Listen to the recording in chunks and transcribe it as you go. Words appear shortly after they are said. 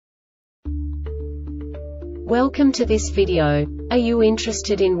Welcome to this video. Are you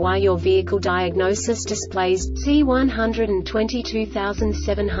interested in why your vehicle diagnosis displays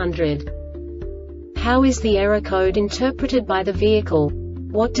C122700? How is the error code interpreted by the vehicle?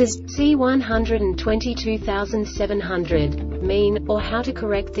 What does C122700 mean, or how to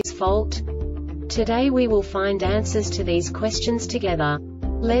correct this fault? Today we will find answers to these questions together.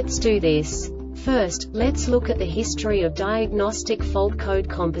 Let's do this. First, let's look at the history of diagnostic fault code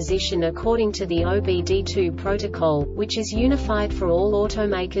composition according to the OBD2 protocol, which is unified for all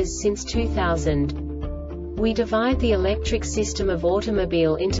automakers since 2000. We divide the electric system of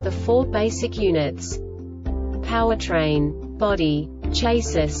automobile into the four basic units: powertrain, body,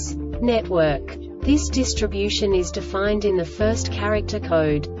 chassis, network. This distribution is defined in the first character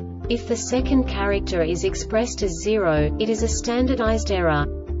code. If the second character is expressed as 0, it is a standardized error.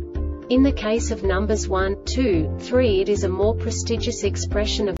 In the case of numbers 1, 2, 3, it is a more prestigious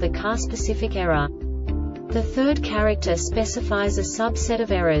expression of the car-specific error. The third character specifies a subset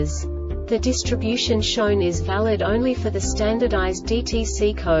of errors. The distribution shown is valid only for the standardized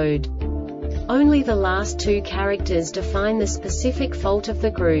DTC code. Only the last two characters define the specific fault of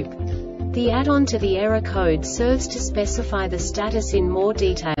the group. The add-on to the error code serves to specify the status in more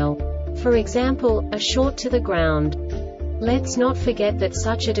detail. For example, a short to the ground. Let's not forget that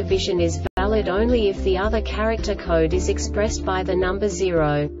such a division is valid only if the other character code is expressed by the number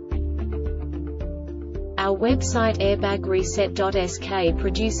 0. Our website airbagreset.sk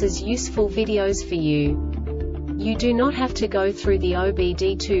produces useful videos for you. You do not have to go through the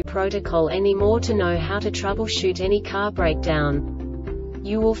OBD2 protocol anymore to know how to troubleshoot any car breakdown.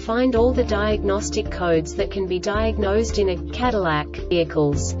 You will find all the diagnostic codes that can be diagnosed in a Cadillac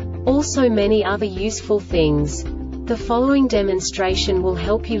vehicles. Also many other useful things. The following demonstration will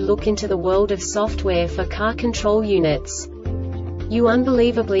help you look into the world of software for car control units. You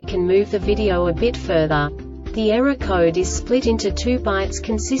unbelievably can move the video a bit further. The error code is split into 2 bytes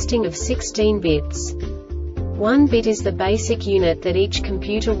consisting of 16 bits. 1 bit is the basic unit that each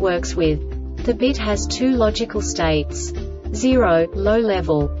computer works with. The bit has 2 logical states: 0, low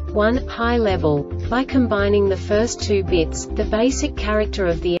level, 1, high level. By combining the first 2 bits, the basic character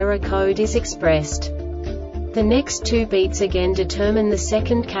of the error code is expressed. The next 2 beats again determine the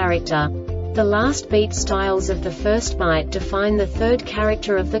second character. The last beat styles of the first byte define the third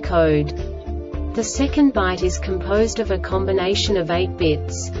character of the code. The second byte is composed of a combination of 8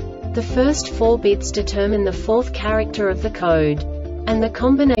 bits. The first 4 bits determine the fourth character of the code. And the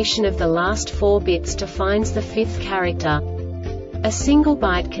combination of the last 4 bits defines the fifth character. A single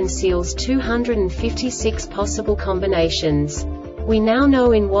byte conceals 256 possible combinations. We now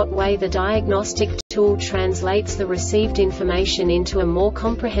know in what way the diagnostic tool translates the received information into a more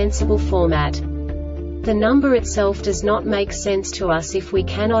comprehensible format. The number itself does not make sense to us if we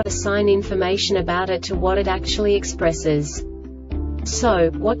cannot assign information about it to what it actually expresses. So,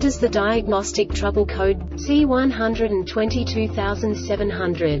 what does the diagnostic trouble code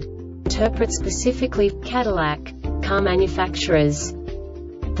C122700 interpret specifically for Cadillac car manufacturers?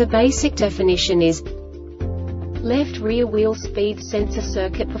 The basic definition is left rear wheel speed sensor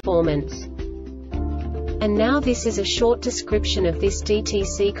circuit performance. And now this is a short description of this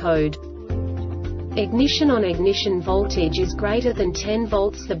DTC code. Ignition on ignition voltage is greater than 10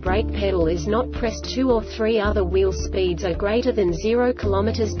 volts. The brake pedal is not pressed. 2 or 3 other wheel speeds are greater than 0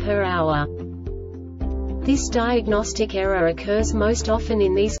 km per hour. This diagnostic error occurs most often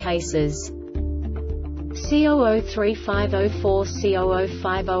in these cases: C003504,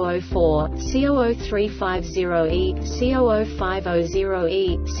 C005004, C00350E, C00500E,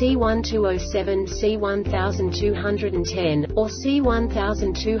 C1207, C1210, or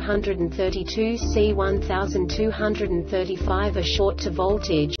C1232, C1235. A short to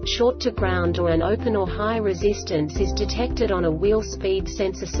voltage, short to ground, or an open or high resistance is detected on a wheel speed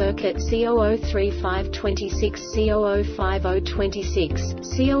sensor circuit C003526, C005026,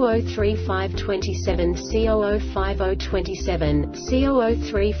 C003527, C005027,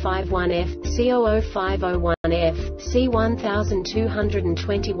 C00351F, C00501F,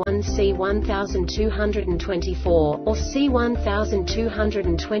 C1221, C1224, or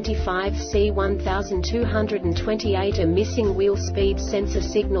C1225, C1228. A missing wheel speed sensor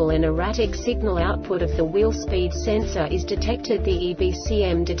signal. An erratic signal output of the wheel speed sensor is detected. The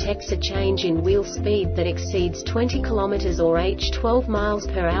EBCM detects a change in wheel speed that exceeds 20 km or h 12 miles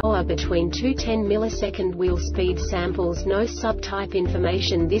per hour between two 10 millisecond wheel speed samples. No subtype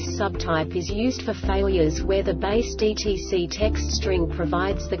information. This subtype is used for failures where the base DTC text string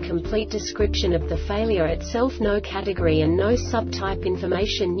provides the complete description of the failure itself, no category and no subtype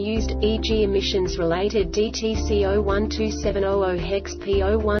information used, e.g. emissions-related DTC 012700 hex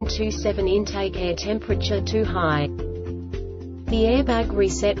P0127 intake air temperature too high. The Airbag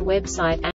Reset website